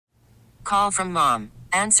Call from mom.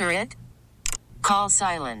 Answer it. Call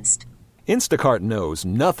silenced. Instacart knows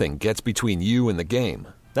nothing gets between you and the game.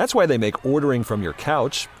 That's why they make ordering from your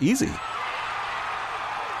couch easy.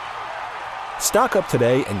 Stock up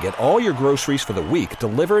today and get all your groceries for the week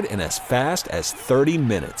delivered in as fast as 30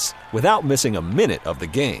 minutes without missing a minute of the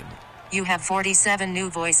game. You have 47 new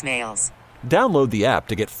voicemails. Download the app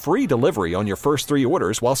to get free delivery on your first 3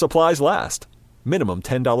 orders while supplies last. Minimum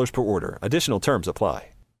 $10 per order. Additional terms apply.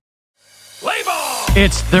 Play ball!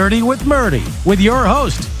 It's 30 with Murdy with your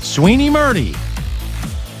host, Sweeney Murdy.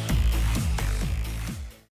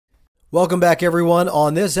 Welcome back, everyone.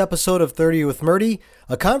 On this episode of 30 with Murdy,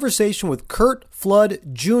 a conversation with Curt Flood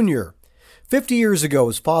Jr. 50 years ago,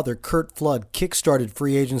 his father, Curt Flood, kick-started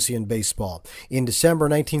free agency in baseball. In December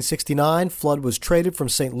 1969, Flood was traded from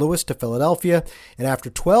St. Louis to Philadelphia, and after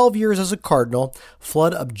 12 years as a Cardinal,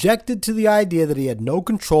 Flood objected to the idea that he had no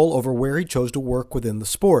control over where he chose to work within the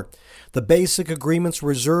sport. The basic agreement's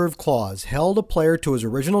reserve clause held a player to his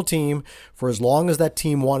original team for as long as that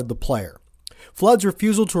team wanted the player. Flood's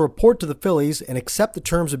refusal to report to the Phillies and accept the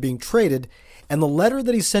terms of being traded, and the letter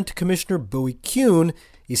that he sent to Commissioner Bowie Kuhn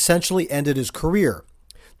essentially ended his career.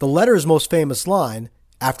 The letter's most famous line,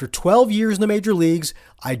 "After 12 years in the major leagues,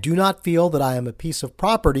 I do not feel that I am a piece of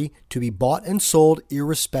property to be bought and sold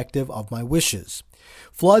irrespective of my wishes."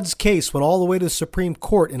 Flood's case went all the way to the Supreme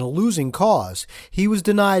Court in a losing cause. He was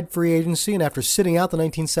denied free agency, and after sitting out the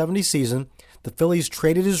 1970 season, the Phillies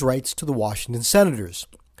traded his rights to the Washington Senators.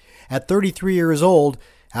 At 33 years old,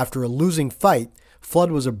 after a losing fight,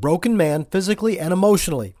 Flood was a broken man physically and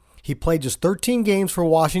emotionally. He played just 13 games for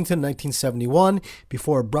Washington in 1971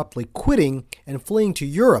 before abruptly quitting and fleeing to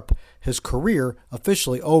Europe, his career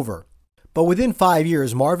officially over. But within 5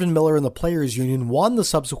 years, Marvin Miller and the Players Union won the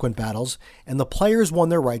subsequent battles, and the players won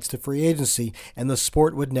their rights to free agency, and the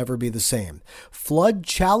sport would never be the same. Flood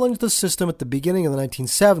challenged the system at the beginning of the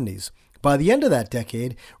 1970s. By the end of that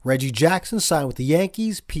decade, Reggie Jackson signed with the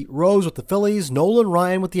Yankees, Pete Rose with the Phillies, Nolan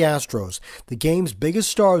Ryan with the Astros. The game's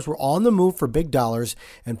biggest stars were on the move for big dollars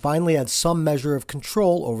and finally had some measure of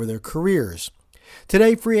control over their careers.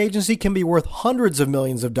 Today, free agency can be worth hundreds of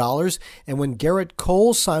millions of dollars, and when Garrett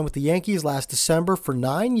Cole signed with the Yankees last December for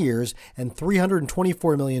 9 years and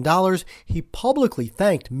 $324 million, he publicly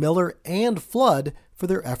thanked Miller and Flood for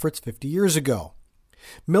their efforts 50 years ago.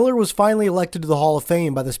 Miller was finally elected to the Hall of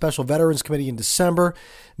Fame by the Special Veterans Committee in December.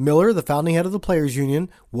 Miller, the founding head of the Players Union,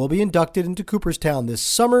 will be inducted into Cooperstown this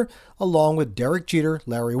summer, along with Derek Jeter,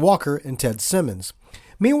 Larry Walker, and Ted Simmons.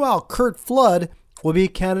 Meanwhile, Curt Flood will be a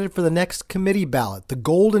candidate for the next committee ballot, the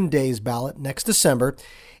Golden Days ballot, next December,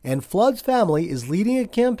 and Flood's family is leading a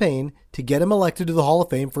campaign to get him elected to the Hall of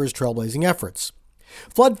Fame for his trailblazing efforts.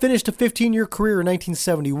 Flood finished a 15-year career in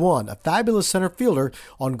 1971, a fabulous center fielder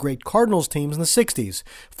on great Cardinals teams in the 60s.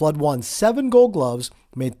 Flood won 7 Gold Gloves,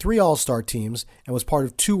 made 3 All-Star teams, and was part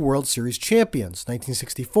of 2 World Series champions,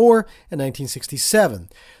 1964 and 1967.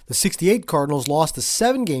 The 68 Cardinals lost a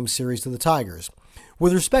 7-game series to the Tigers.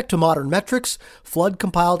 With respect to modern metrics, Flood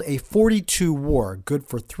compiled a 42 WAR, good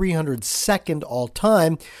for 302nd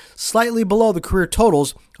all-time, slightly below the career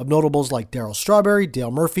totals of notables like Darryl Strawberry, Dale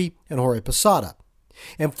Murphy, and Jorge Posada.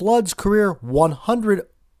 And Flood's career 100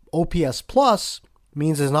 OPS plus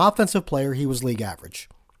means as an offensive player he was league average.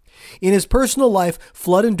 In his personal life,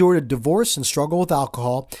 Flood endured a divorce and struggled with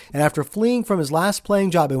alcohol, and after fleeing from his last playing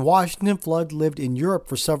job in Washington, Flood lived in Europe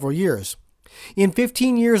for several years. In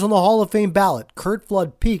 15 years on the Hall of Fame ballot, Curt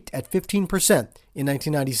Flood peaked at 15% in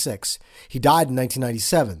 1996. He died in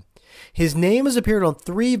 1997. His name has appeared on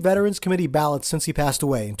 3 Veterans Committee ballots since he passed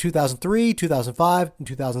away in 2003, 2005, and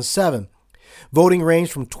 2007. Voting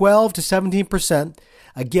ranged from 12 to 17%,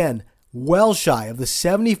 again, well shy of the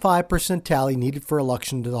 75% tally needed for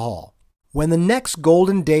election to the Hall. When the next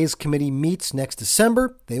Golden Days Committee meets next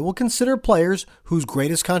December, they will consider players whose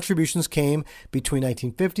greatest contributions came between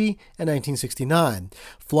 1950 and 1969.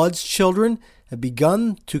 Flood's children have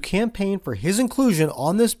begun to campaign for his inclusion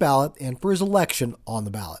on this ballot and for his election on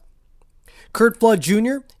the ballot. Curt Flood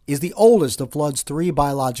Jr. is the oldest of Flood's 3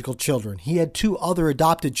 biological children. He had 2 other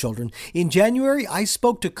adopted children. In January, I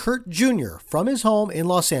spoke to Curt Jr. from his home in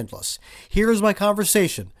Los Angeles. Here is my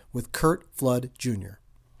conversation with Curt Flood Jr.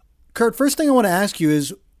 Curt, first thing I want to ask you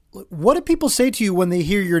is, what do people say to you when they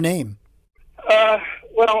hear your name?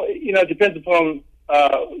 Well, it depends upon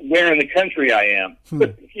where in the country I am.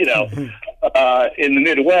 In the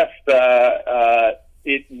Midwest,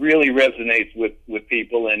 it really resonates with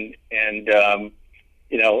people, and up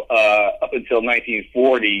until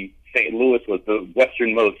 1940, St. Louis was the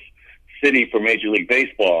westernmost city for Major League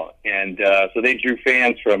Baseball, and so they drew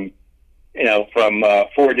fans from from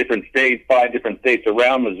 4 different states, 5 different states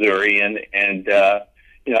around Missouri, and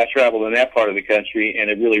I travel in that part of the country, and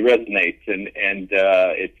it really resonates, and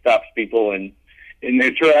it stops people in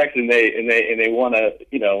their tracks, and they want to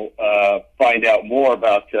find out more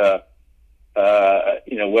about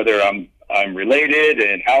whether I'm related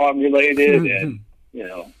and how I'm related, and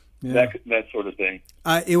that sort of thing.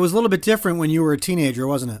 It was a little bit different when you were a teenager,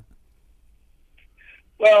 wasn't it?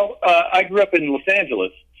 Well, I grew up in Los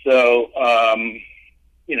Angeles, so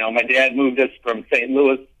my dad moved us from St.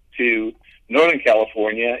 Louis to Northern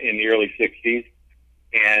California in the early '60s,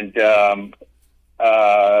 and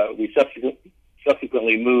we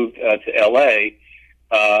subsequently moved to L.A.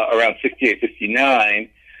 Around '68, '69,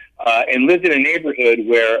 and lived in a neighborhood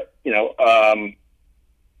where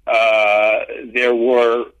there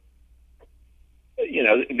were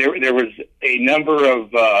there was a number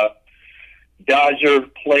of Dodger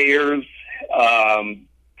players,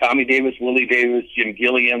 Tommy Davis, Willie Davis, Jim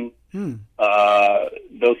Gilliam.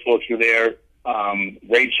 Those folks were there.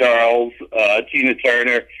 Ray Charles, Tina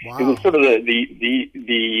Turner. Wow. It was sort of the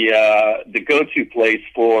go-to place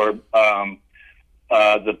for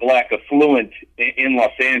the black affluent in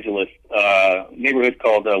Los Angeles. Neighborhood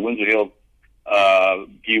called Windsor Hills,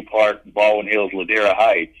 View Park, Baldwin Hills, Ladera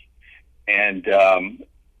Heights, and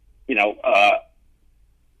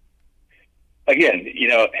again,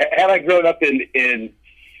 had I grown up in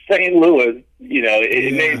St. Louis,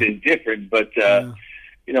 it may have been different, but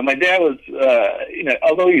my dad was,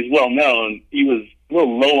 although he was well known, he was a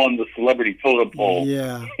little low on the celebrity totem pole.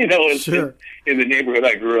 Yeah, sure. In the neighborhood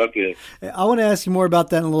I grew up in. I want to ask you more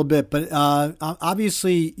about that in a little bit, but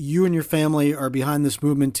obviously you and your family are behind this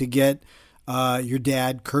movement to get your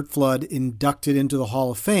dad, Curt Flood, inducted into the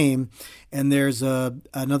Hall of Fame, and there's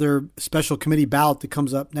another special committee ballot that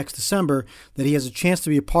comes up next December that he has a chance to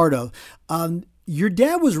be a part of. Your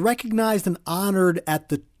dad was recognized and honored at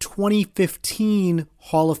the 2015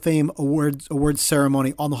 Hall of Fame awards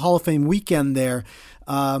ceremony on the Hall of Fame weekend there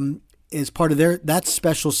as part of that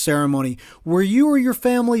special ceremony. Were you or your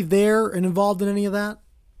family there and involved in any of that?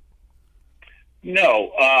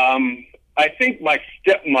 No. I think my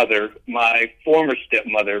former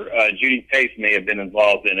stepmother, Judy Pace, may have been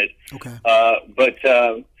involved in it. Okay. But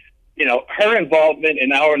her involvement and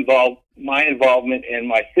my involvement and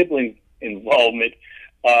my siblings' involvement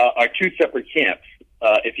are 2 separate camps,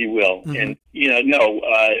 if you will. Mm-hmm. And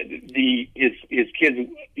his kids,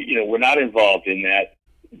 were not involved in that.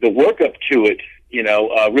 The workup to it,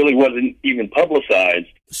 really wasn't even publicized.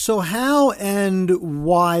 So how and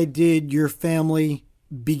why did your family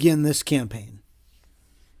begin this campaign?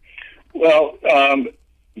 Well,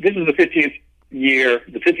 this is the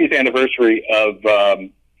 50th anniversary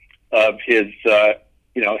of his,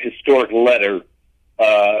 historic letter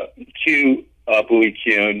to Bowie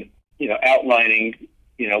Kuhn, outlining,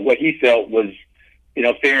 what he felt was,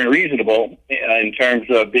 fair and reasonable in terms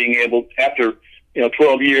of being able, after,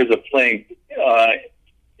 12 years of playing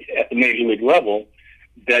at the major league level,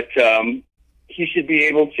 that he should be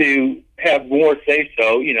able to have more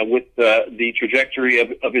say-so, with the trajectory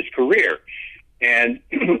of his career. And,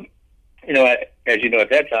 as you know, at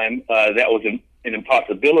that time, that was an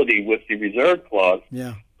impossibility with the reserve clause,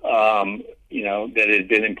 yeah. That had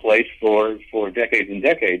been in place for decades and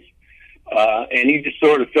decades. And he just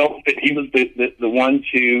sort of felt that he was the one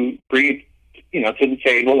to bring it, to the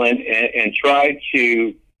table and try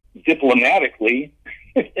to diplomatically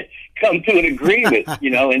come to an agreement,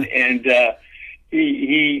 and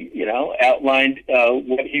he outlined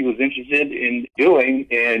what he was interested in doing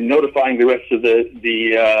and notifying the rest of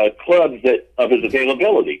the clubs of his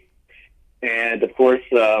availability. And of course,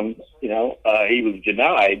 he was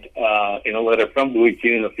denied in a letter from Bowie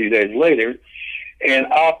Kuhn a few days later, and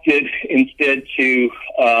opted instead to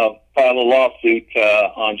file a lawsuit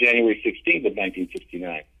on January 16th of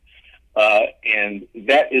 1969. And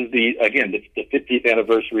that is the 50th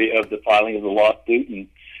anniversary of the filing of the lawsuit. And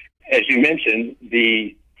as you mentioned,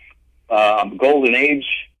 the Golden Age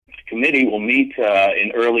Committee will meet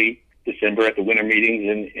in early December at the winter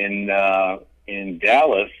meetings in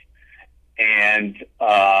Dallas and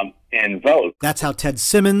vote. That's how Ted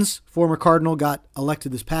Simmons, former Cardinal, got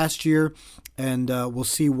elected this past year, and we'll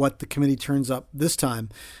see what the committee turns up this time.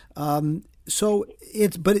 But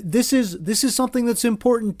this is something that's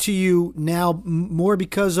important to you now more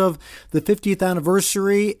because of the 50th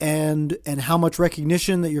anniversary and how much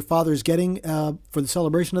recognition that your father is getting for the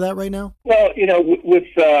celebration of that right now. Well, with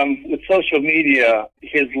social media,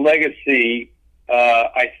 his legacy,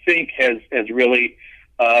 I think, has really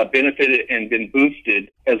benefited and been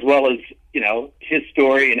boosted, as well as his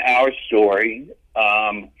story and our story.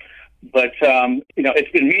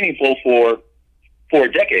 it's been meaningful for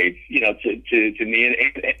decades, to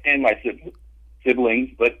me and my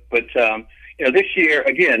siblings. But this year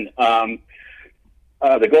again,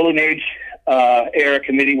 the Golden Age era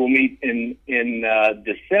committee will meet in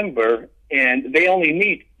December, and they only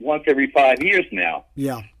meet once every 5 years now.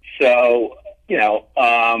 Yeah. So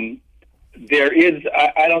there is,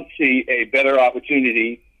 I don't see a better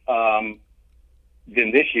opportunity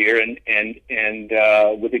than this year, and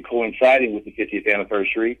with it coinciding with the 50th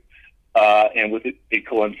anniversary, and with it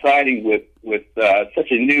coinciding with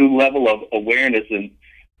such a new level of awareness and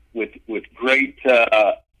with great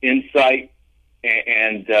insight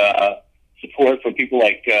and support from people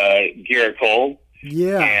like Garrett Cole,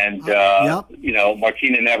 and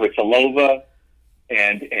Martina Navratilova,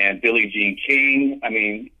 and Billie Jean King. I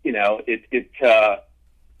mean, it's an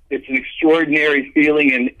extraordinary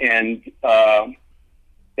feeling, and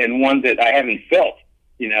one that I haven't felt,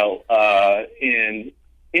 in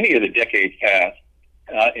any of the decades past,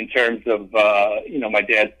 in terms of my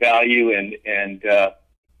dad's value and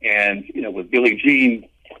with Billie Jean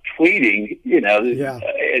tweeting,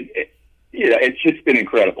 it's just been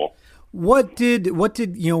incredible. What did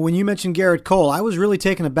when you mentioned Garrett Cole, I was really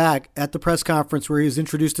taken aback at the press conference where he was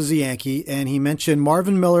introduced as a Yankee, and he mentioned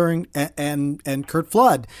Marvin Miller and Curt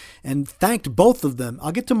Flood and thanked both of them.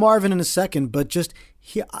 I'll get to Marvin in a second, but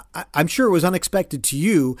I'm sure it was unexpected to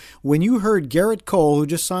you when you heard Garrett Cole, who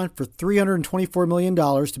just signed for $324 million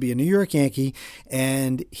to be a New York Yankee,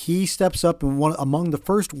 and he steps up and among the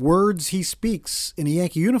first words he speaks in a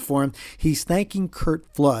Yankee uniform, he's thanking Curt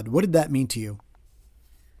Flood. What did that mean to you?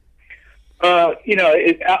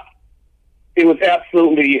 It was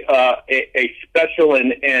absolutely a special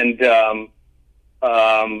and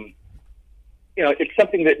it's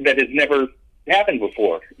something that has never happened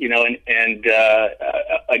before. I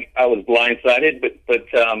was blindsided, but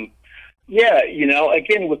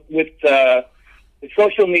again with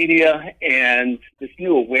social media and this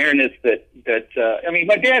new awareness that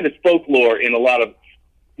my dad is folklore in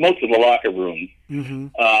most of the locker rooms,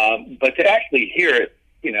 but to actually hear it,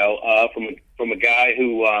 from a guy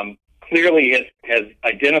who clearly has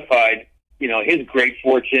identified, his great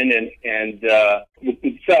fortune and with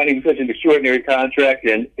signing such an extraordinary contract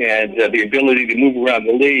and the ability to move around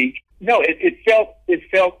the league. No, it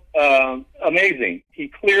felt amazing. He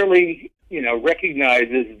clearly,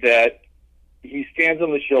 recognizes that he stands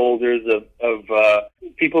on the shoulders of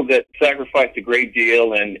people that sacrificed a great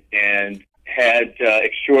deal and had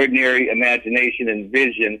extraordinary imagination and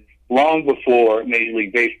vision long before Major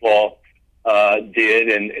League Baseball did,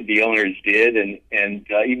 and the owners did, and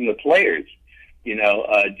even the players,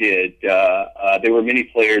 did. There were many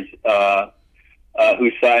players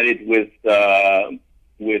who sided with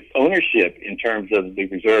ownership in terms of the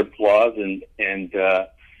reserve clause, and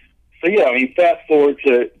fast forward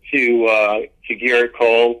to Garrett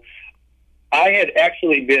Cole. I had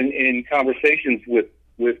actually been in conversations with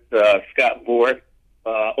Scott Boras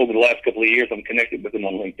over the last couple of years. I'm connected with him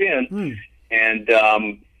on LinkedIn,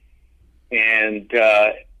 and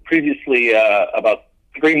previously, about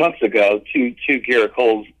 3 months ago, to Garrett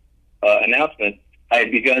Cole's announcement, I had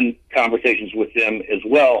begun conversations with them as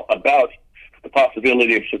well about the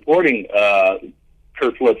possibility of supporting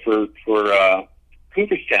Curt Flood for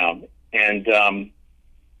Cooperstown, and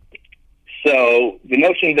so the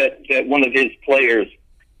notion that one of his players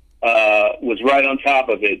was right on top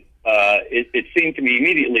of it. It seemed to me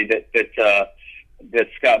immediately that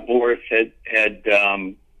Scott Boras had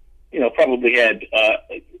probably had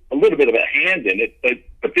a little bit of a hand in it,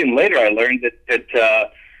 but then later I learned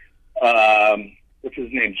that what's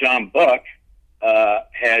his name, John Buck,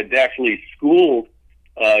 had actually schooled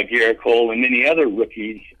Garrett Cole and many other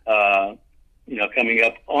rookies, coming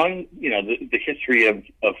up on the history of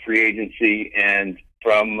free agency, and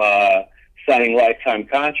from signing lifetime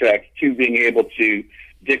contracts to being able to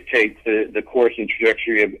dictate the course and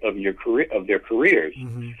trajectory of their careers.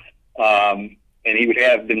 And he would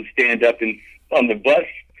have them stand up on the bus,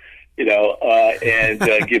 and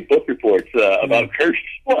give book reports about Curt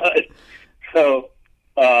Flood. So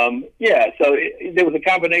there was a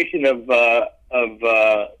combination of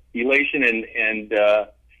elation and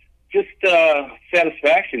just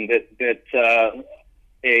satisfaction that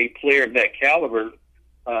a player of that caliber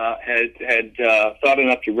had thought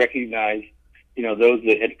enough to recognize, those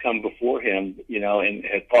that had come before him, and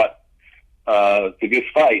had fought the good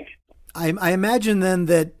fight. I imagine then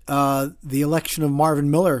that the election of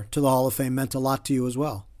Marvin Miller to the Hall of Fame meant a lot to you as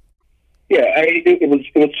well. Yeah, it was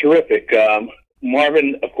terrific.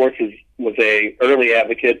 Marvin, of course, was a early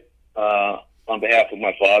advocate on behalf of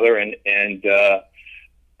my father, and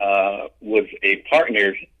was a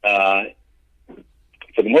partner,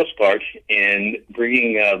 for the most part, in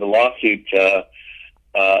bringing the lawsuit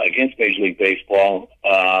against Major League Baseball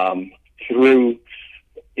through,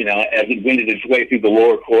 as it wended its way through the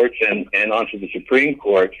lower courts and onto the Supreme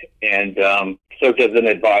Court, and served as an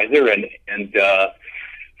advisor and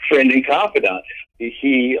friend and confidant.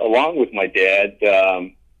 He, along with my dad,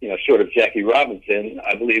 short of Jackie Robinson,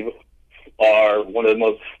 I believe, are one of the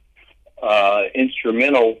most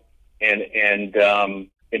instrumental and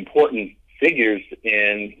important figures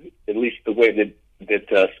in at least the way that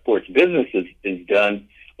sports business is done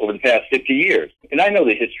over the past 50 years. And I know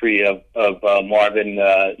the history of Marvin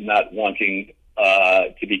not wanting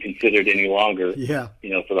to be considered any longer,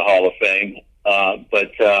 for the Hall of Fame.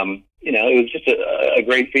 But it was just a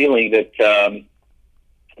great feeling that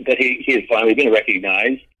he had finally been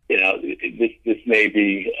recognized. This may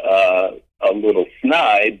be a little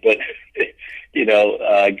snide, but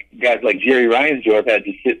guys like Jerry Reinsdorf had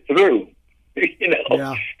to sit through, the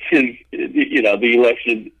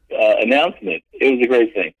election announcement. It was a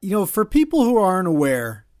great thing. For people who aren't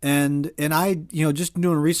aware, and I, just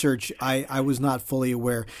doing research, I was not fully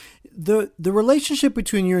aware. The relationship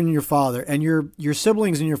between you and your father and your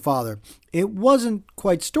siblings and your father, it wasn't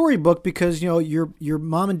quite storybook because, your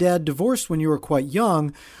mom and dad divorced when you were quite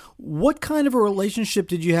young. What kind of a relationship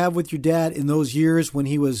did you have with your dad in those years when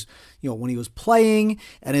he was, when he was playing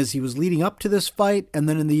and as he was leading up to this fight, and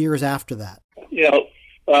then in the years after that?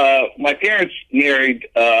 My parents married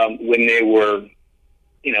when they were,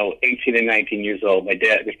 18 and 19 years old. My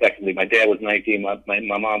dad, respectively. My dad was 19.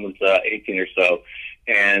 My mom was 18 or so.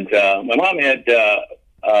 And my mom had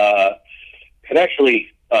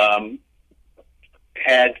actually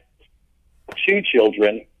had 2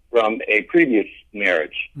 children from a previous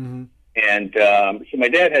marriage. Mm-hmm. And so my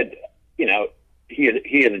dad had,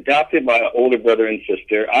 he had adopted my older brother and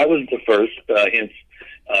sister. I was the first, hence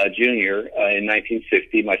junior, in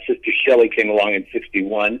 1960. My sister Shelley came along in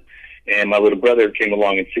 61, and my little brother came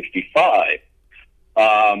along in 65.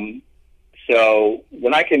 So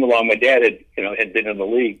when I came along, my dad had been in the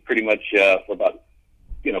league pretty much for about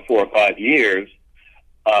 4 or 5 years,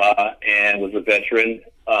 and was a veteran.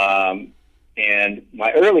 And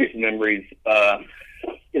my earliest memories, go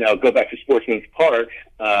back to Sportsman's Park,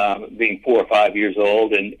 being 4 or 5 years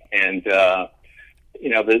old, and the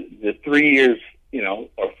 3 years,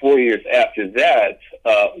 or 4 years after that,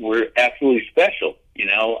 were absolutely special.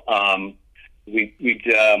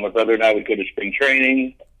 My brother and I would go to spring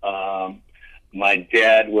training. My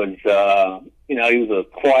dad was, he was a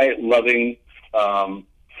quiet, loving,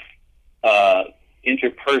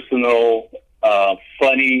 interpersonal,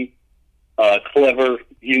 funny, clever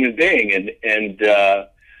human being, and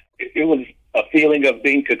it was a feeling of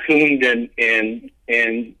being cocooned in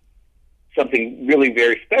something really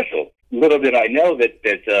very special. Little did I know that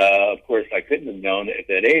of course I couldn't have known at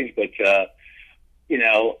that age, but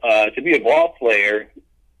to be a ball player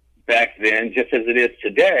back then, just as it is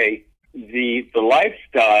today, the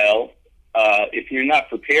lifestyle, if you're not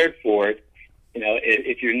prepared for it,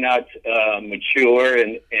 if you're not mature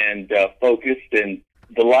and focused, and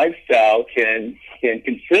the lifestyle can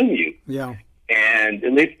consume you. Yeah. And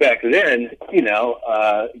at least back then,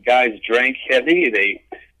 guys drank heavy.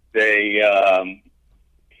 They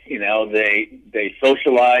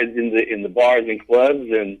socialized in the bars and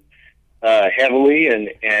clubs and heavily, and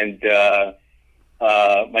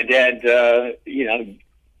my dad,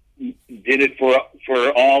 did it for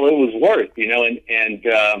all it was worth,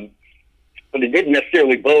 but it didn't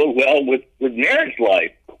necessarily bode well with marriage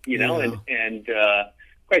life, and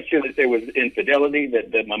quite sure that there was infidelity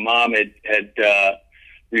that my mom had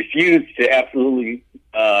refused to absolutely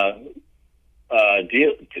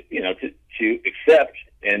to accept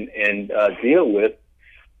and deal with,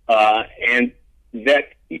 and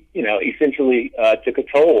that essentially took a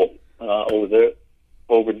toll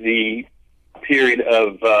over the period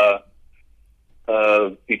of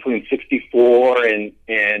between 64 and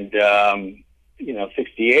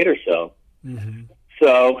 68 or so. Mm-hmm.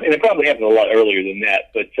 So, and it probably happened a lot earlier than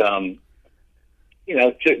that, but to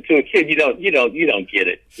a kid, you don't get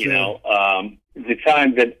it. Sure. The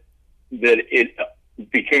time that it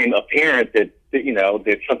became apparent that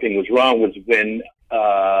something was wrong was when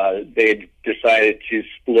they had decided to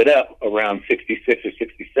split up around 66 or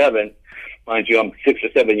 67. Mind you, I'm 6 or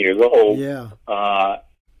 7 years old. Yeah.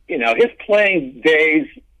 His playing days,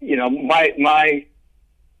 my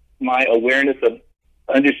awareness of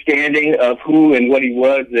understanding of who and what he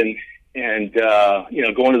was, and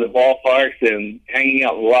going to the ballparks and hanging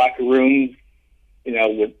out in locker rooms, and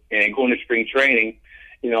going to spring training,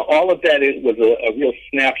 all of that was a real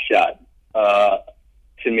snapshot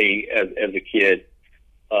to me as a kid,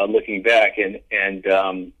 looking back, and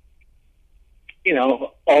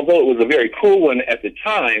although it was a very cool one at the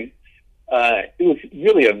time, it was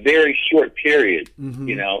really a very short period, Mm-hmm.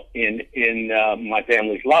 in my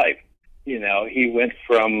family's life. He went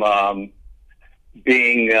from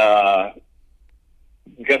being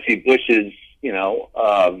Gussie Bush's,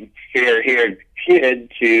 fair-haired kid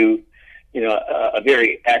to, a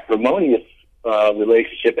very acrimonious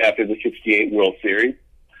relationship after the '68 World Series,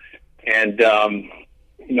 and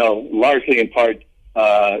largely in part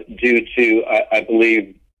due to, I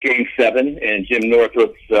believe, Game 7 and Jim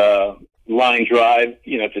Northrup's line drive,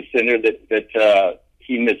 to center that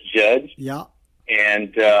he misjudged. Yeah.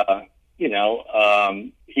 And,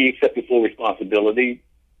 he accepted full responsibility.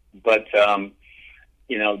 But, the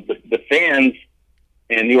fans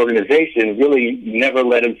and the organization really never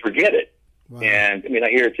let him forget it. Wow. And, I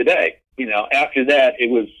hear it today. After that, it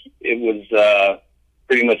was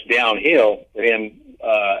pretty much downhill for him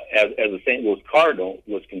as a St. Louis Cardinal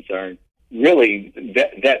was concerned. Really,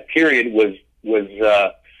 that period was when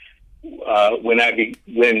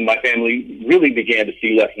my family really began to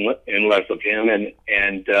see less and less of him,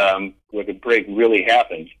 and where the break really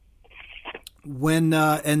happened. When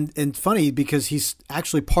and funny because he's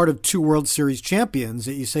actually part of 2 World Series champions.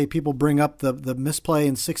 You say people bring up the misplay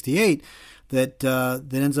in '68 that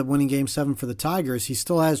ends up winning Game 7 for the Tigers. He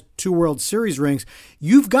still has 2 World Series rings.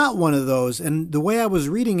 You've got one of those, and the way I was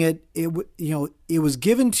reading it, it was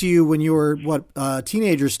given to you when you were a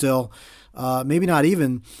teenager still, maybe not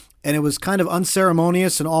even. And it was kind of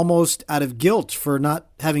unceremonious and almost out of guilt for not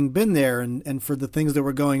having been there and for the things that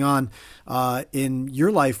were going on in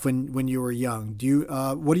your life when you were young.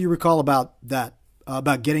 What do you recall about that,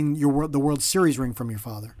 about getting the World Series ring from your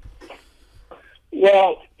father?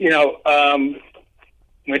 Well,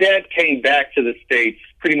 my dad came back to the States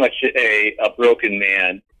pretty much a broken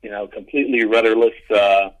man, completely rudderless.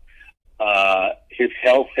 His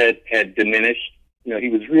health had diminished. He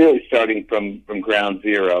was really starting from ground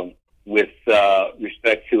zero with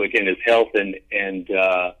respect to, again, his health and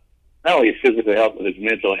not only his physical health, but his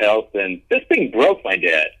mental health. And this thing broke my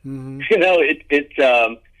dad. Mm-hmm.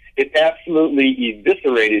 It absolutely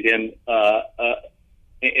eviscerated him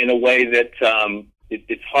in a way that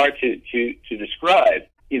it's hard to describe.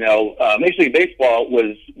 Major League Baseball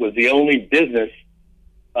was the only business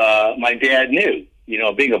my dad knew.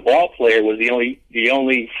 Being a ball player was the only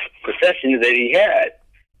profession that he had.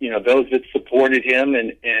 Those that supported him,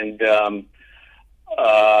 and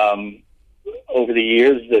over the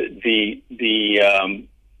years, the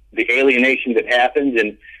alienation that happened,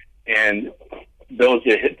 and those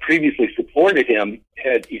that had previously supported him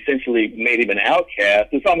had essentially made him an outcast.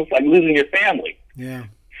 It's almost like losing your family. Yeah.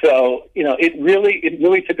 So it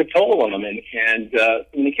really took a toll on him, and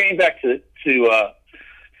when he came back to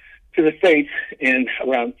the States in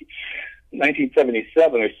around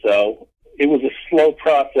 1977 or so, it was a slow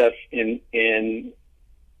process in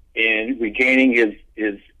regaining his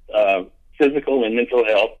physical and mental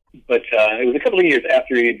health. But it was a couple of years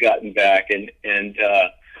after he had gotten back, and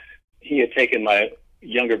he had taken my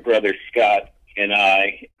younger brother Scott and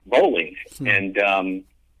I bowling, and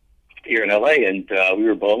here in LA, and we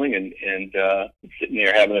were bowling and sitting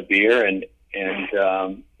there having a beer, and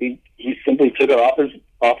he simply took it off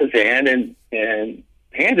his hand and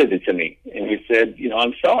handed it to me, and he said,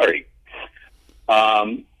 I'm sorry.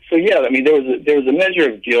 So yeah, there was a measure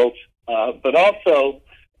of guilt, but also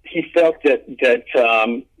he felt that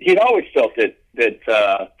he'd always felt that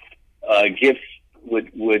gifts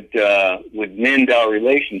would mend our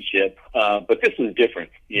relationship, but this was different.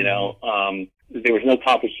 There was no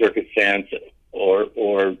pompous circumstance or it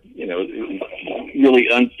was really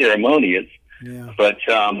unceremonious. Yeah. But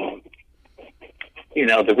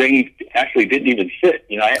the ring actually didn't even fit.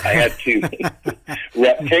 I had to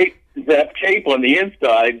wrap tape on the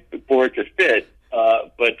inside for it to fit.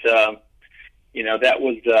 But that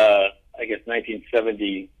was I guess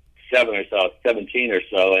 1977 or so, 17 or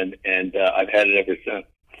so, and I've had it ever since.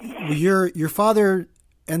 Your father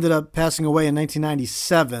ended up passing away in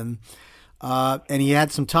 1997. And he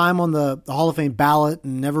had some time on the Hall of Fame ballot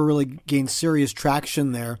and never really gained serious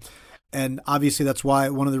traction there. And obviously that's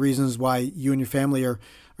one of the reasons why you and your family are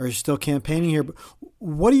still campaigning here. But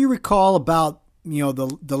what do you recall about,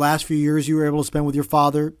 the last few years you were able to spend with your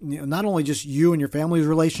father? Not only just you and your family's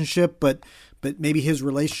relationship, but maybe his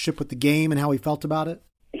relationship with the game and how he felt about it?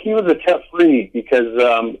 He was a tough read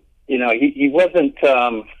because, he wasn't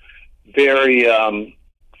very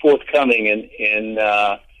forthcoming in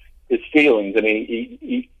his feelings.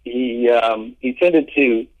 He tended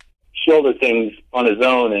to shoulder things on his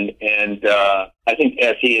own, and I think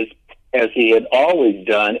as he has as he had always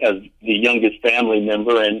done as the youngest family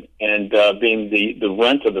member and being the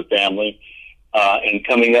runt of the family, and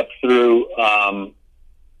coming up through,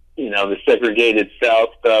 the segregated South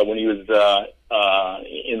when he was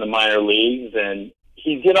in the minor leagues. And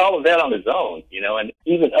he did all of that on his own, and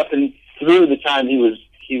even up and through the time he was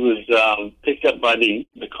picked up by the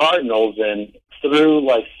Cardinals, and through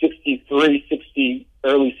like 63, 60,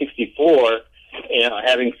 early 64,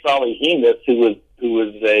 having Solly Hemus, who was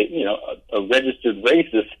a registered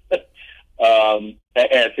racist,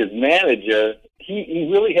 as his manager, he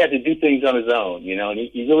really had to do things on his own, and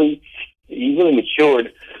he really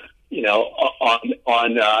matured,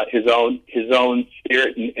 on his own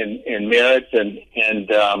spirit and merits, and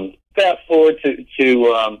fast forward to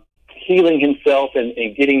healing himself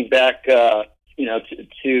and getting back,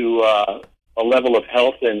 to a level of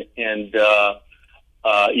health and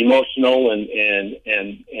emotional and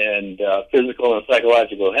physical and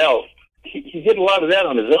psychological health. He did a lot of that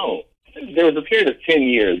on his own. There was a period of 10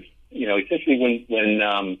 years, essentially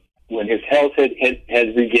when his health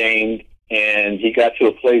had regained, and he got to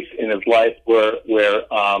a place in his life where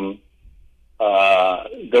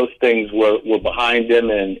those things were behind him,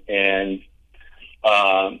 and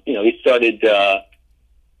he started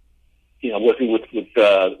working with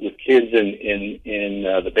kids in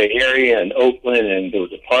the Bay Area and Oakland, and there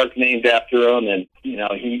was a park named after him, and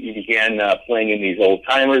he began playing in these old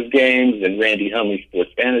timers games and Randy Hundley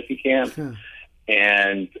Sports Fantasy Camp,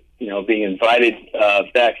 and being invited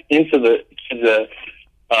back into the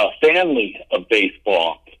family of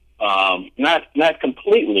baseball, not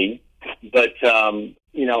completely, but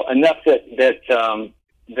enough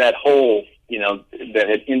that hole that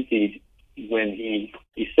had emptied when he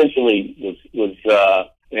essentially was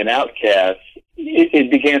an outcast. It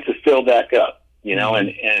began to fill back up, and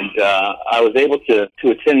I was able to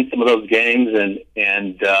attend some of those games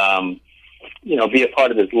and be a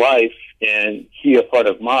part of his life, and he a part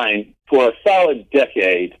of mine for a solid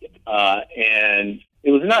decade, and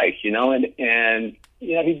it was nice, and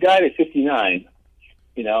he died at 59,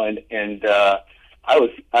 and I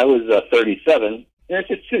was 37. That's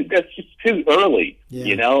just too early,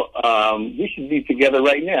 We should be together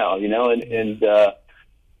right now, and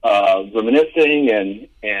reminiscing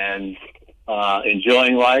and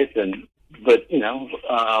enjoying life, but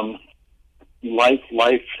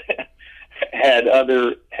life had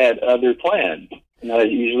other plans, as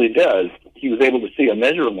it usually does. He was able to see a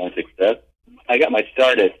measurable success. I got my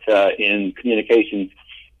start in communications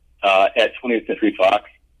at 20th Century Fox,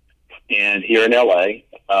 and here in LA.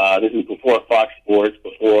 This was before Fox Sports,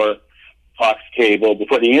 before Fox Cable,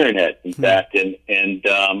 before the internet, in fact. And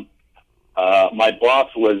my boss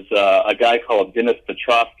was a guy called Dennis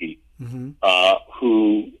Petrovsky,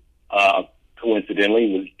 who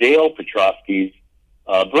coincidentally was Dale Petrovsky's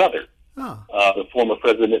brother, the former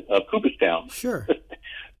president of Cooperstown. Sure.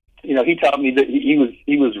 He taught me that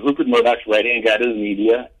he was Rupert Murdoch's right-hand guy to the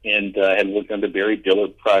media, and had worked under Barry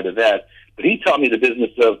Dillard prior to that. But he taught me the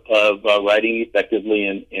business of writing effectively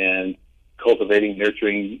and cultivating,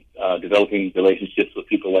 nurturing, developing relationships with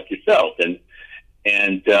people like yourself. And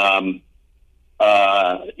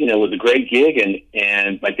it was a great gig.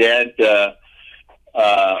 And my dad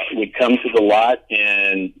would come to the lot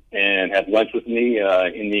and have lunch with me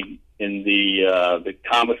in the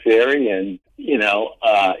commissary, and he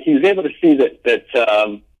was able to see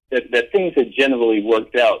that things had generally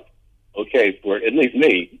worked out okay for at least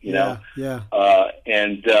me,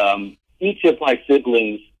 and each of my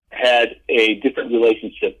siblings had a different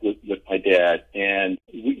relationship with my dad, and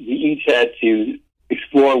we each had to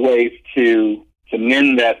explore ways to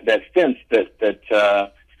mend that fence that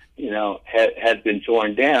had been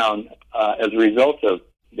torn down as a result of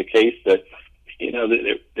the case that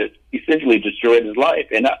that essentially destroyed his life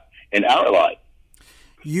and our life.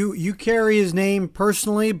 You carry his name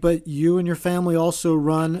personally, but you and your family also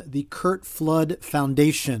run the Curt Flood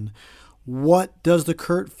Foundation. What does the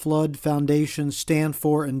Curt Flood Foundation stand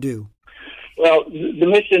for and do? Well, the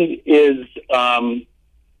mission is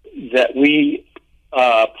that we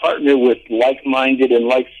partner with like-minded and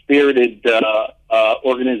like-spirited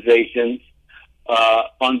organizations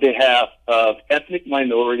on behalf of ethnic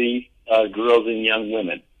minority girls and young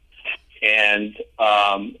women. And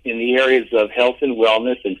in the areas of health and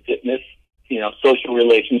wellness and fitness, social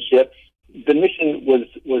relationships, the mission was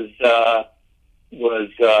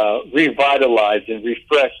revitalized and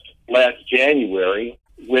refreshed last January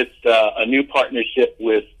with a new partnership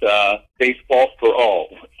with Baseball for All,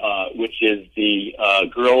 which is the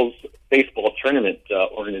girls' baseball tournament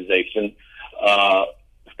organization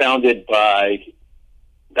founded by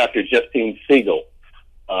Dr. Justine Siegel.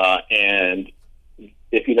 And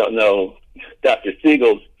if you don't know Dr.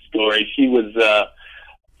 Siegel's story, she was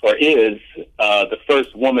or is the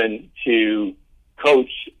first woman to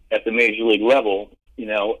coach at the major league level.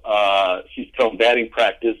 She's thrown batting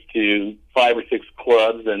practice to 5 or 6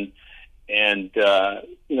 clubs, and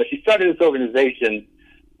she started this organization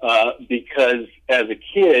because as a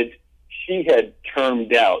kid she had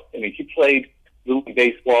termed out. I mean, she played little league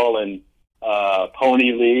baseball and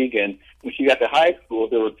pony league, and when she got to high school,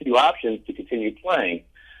 there were few options to continue playing.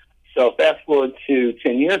 So fast forward to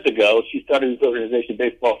 10 years ago, she started this organization,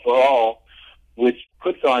 Baseball for All, which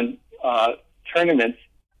puts on tournaments,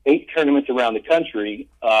 8 tournaments around the country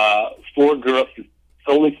for girls,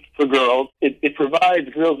 solely for girls. It provides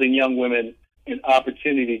girls and young women an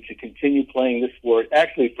opportunity to continue playing this sport,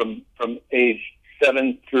 actually from age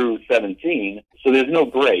 7 through 17. So there's no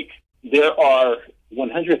break. There are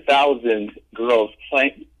 100,000 girls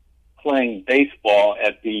playing baseball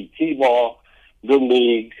at the T-ball, Little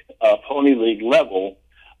League, Pony League level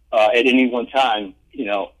at any one time, in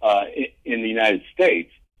the United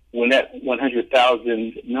States. When that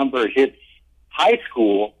 100,000 number hits high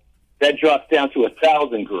school, that drops down to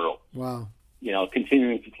 1,000 girls. Wow.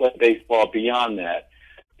 Continuing to play baseball beyond that.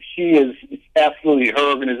 She is absolutely, her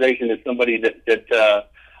organization is somebody that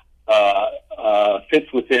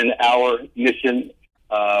fits within our mission.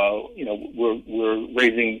 We're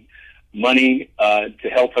raising money to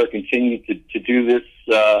help her continue to do this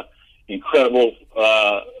incredible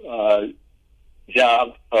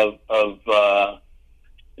job of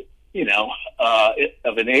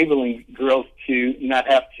enabling girls to not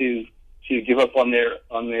have to give up on their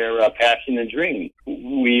passion and dream.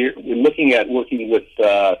 We're looking at working with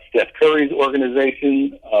Steph Curry's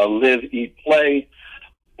organization, Live, Eat, Play,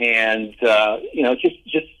 and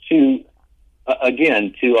just to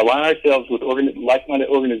again to align ourselves with like-minded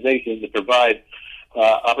organizations that provide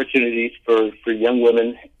opportunities for young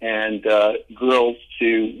women and girls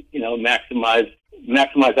to maximize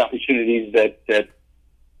opportunities that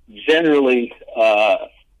generally are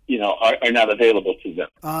not available to them.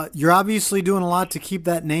 You're obviously doing a lot to keep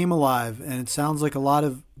that name alive, and it sounds like a lot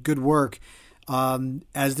of good work.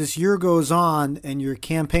 As this year goes on and your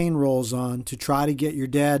campaign rolls on to try to get your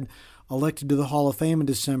dad elected to the Hall of Fame in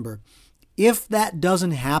December, if that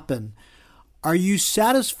doesn't happen, are you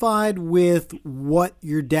satisfied with what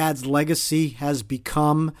your dad's legacy has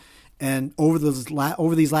become, and over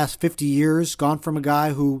these last 50 years, gone from a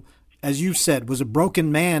guy who, as you said, was a broken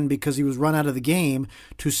man because he was run out of the game,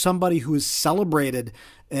 to somebody who is celebrated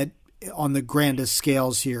on the grandest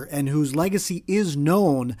scales here, and whose legacy is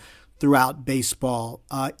known throughout baseball,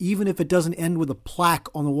 even if it doesn't end with a plaque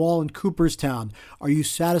on the wall in Cooperstown? Are you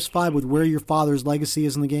satisfied with where your father's legacy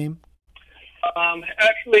is in the game?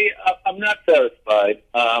 Actually, I'm not satisfied,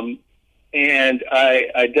 and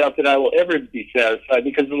I doubt that I will ever be satisfied,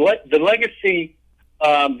 because the legacy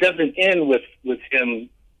doesn't end with him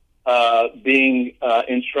being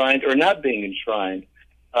enshrined or not being enshrined.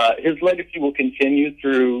 His legacy will continue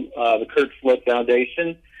through the Curt Flood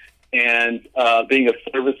Foundation and being of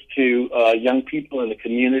service to young people in the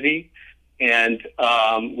community, and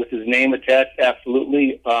with his name attached,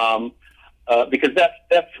 absolutely, because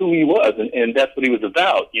that's who he was, and that's what he was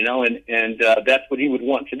about, and that's what he would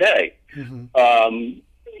want today. Mm-hmm.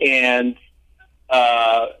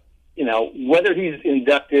 Whether he's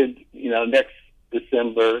inducted, next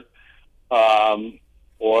December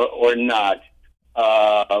or not,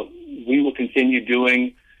 we will continue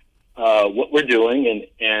doing what we're doing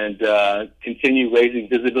and continue raising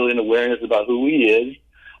visibility and awareness about who he is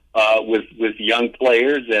with young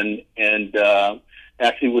players and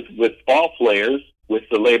actually with all players, with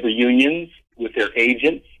the labor unions, with their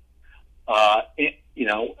agents,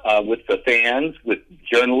 with the fans, with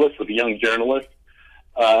journalists, with young journalists,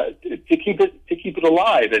 to keep it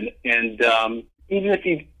alive. And even if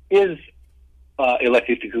he is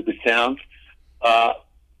elected to Cooperstown,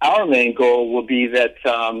 our main goal will be that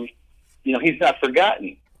he's not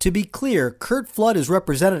forgotten. To be clear, Curt Flood is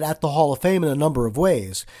represented at the Hall of Fame in a number of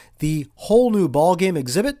ways. The Whole New Ballgame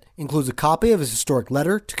exhibit includes a copy of his historic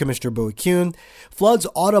letter to Commissioner Bowie Kuhn. Flood's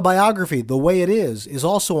autobiography, The Way It Is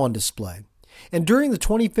also on display. And during the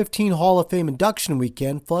 2015 Hall of Fame induction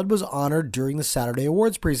weekend, Flood was honored during the Saturday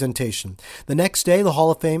Awards presentation. The next day, the Hall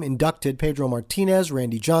of Fame inducted Pedro Martinez,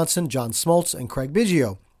 Randy Johnson, John Smoltz, and Craig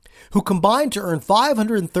Biggio, who combined to earn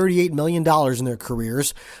 $538 million in their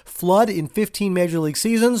careers. Flood, in 15 Major League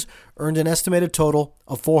seasons, earned an estimated total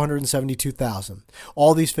of $472,000.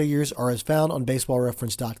 All these figures are as found on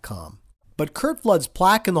BaseballReference.com. But Curt Flood's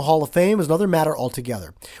plaque in the Hall of Fame is another matter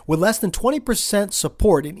altogether. With less than 20%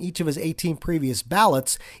 support in each of his 18 previous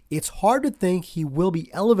ballots, it's hard to think he will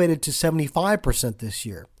be elevated to 75% this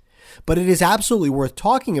year. But it is absolutely worth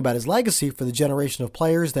talking about his legacy for the generation of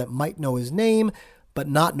players that might know his name, but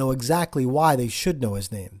not know exactly why they should know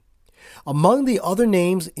his name. Among the other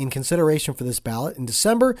names in consideration for this ballot in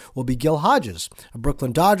December will be Gil Hodges, a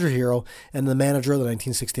Brooklyn Dodger hero and the manager of the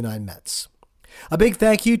 1969 Mets. A big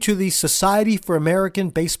thank you to the Society for American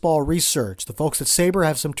Baseball Research. The folks at SABR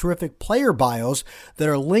have some terrific player bios that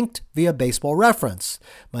are linked via Baseball Reference.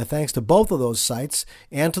 My thanks to both of those sites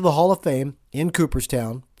and to the Hall of Fame in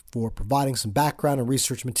Cooperstown for providing some background and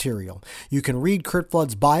research material. You can read Curt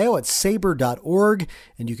Flood's bio at sabr.org,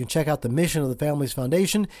 and you can check out the mission of the Families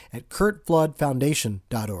Foundation at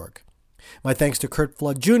curtfloodfoundation.org. My thanks to Curt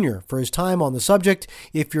Flood Jr. for his time on the subject.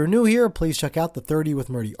 If you're new here, please check out the 30 with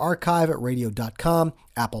Murdy archive at radio.com,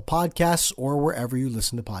 Apple Podcasts, or wherever you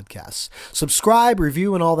listen to podcasts. Subscribe,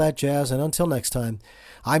 review, and all that jazz. And until next time,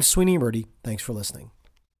 I'm Sweeney Murdy. Thanks for listening.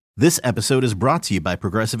 This episode is brought to you by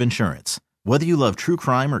Progressive Insurance. Whether you love true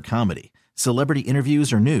crime or comedy, celebrity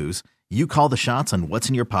interviews or news, you call the shots on what's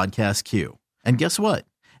in your podcast queue. And guess what?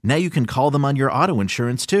 Now you can call them on your auto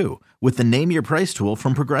insurance too with the Name Your Price tool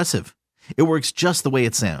from Progressive. It works just the way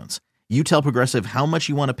it sounds. You tell Progressive how much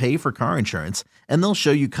you want to pay for car insurance, and they'll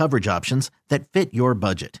show you coverage options that fit your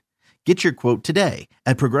budget. Get your quote today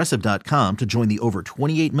at Progressive.com to join the over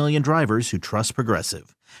 28 million drivers who trust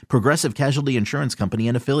Progressive. Progressive Casualty Insurance Company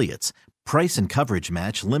and Affiliates. Price and coverage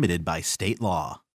match limited by state law.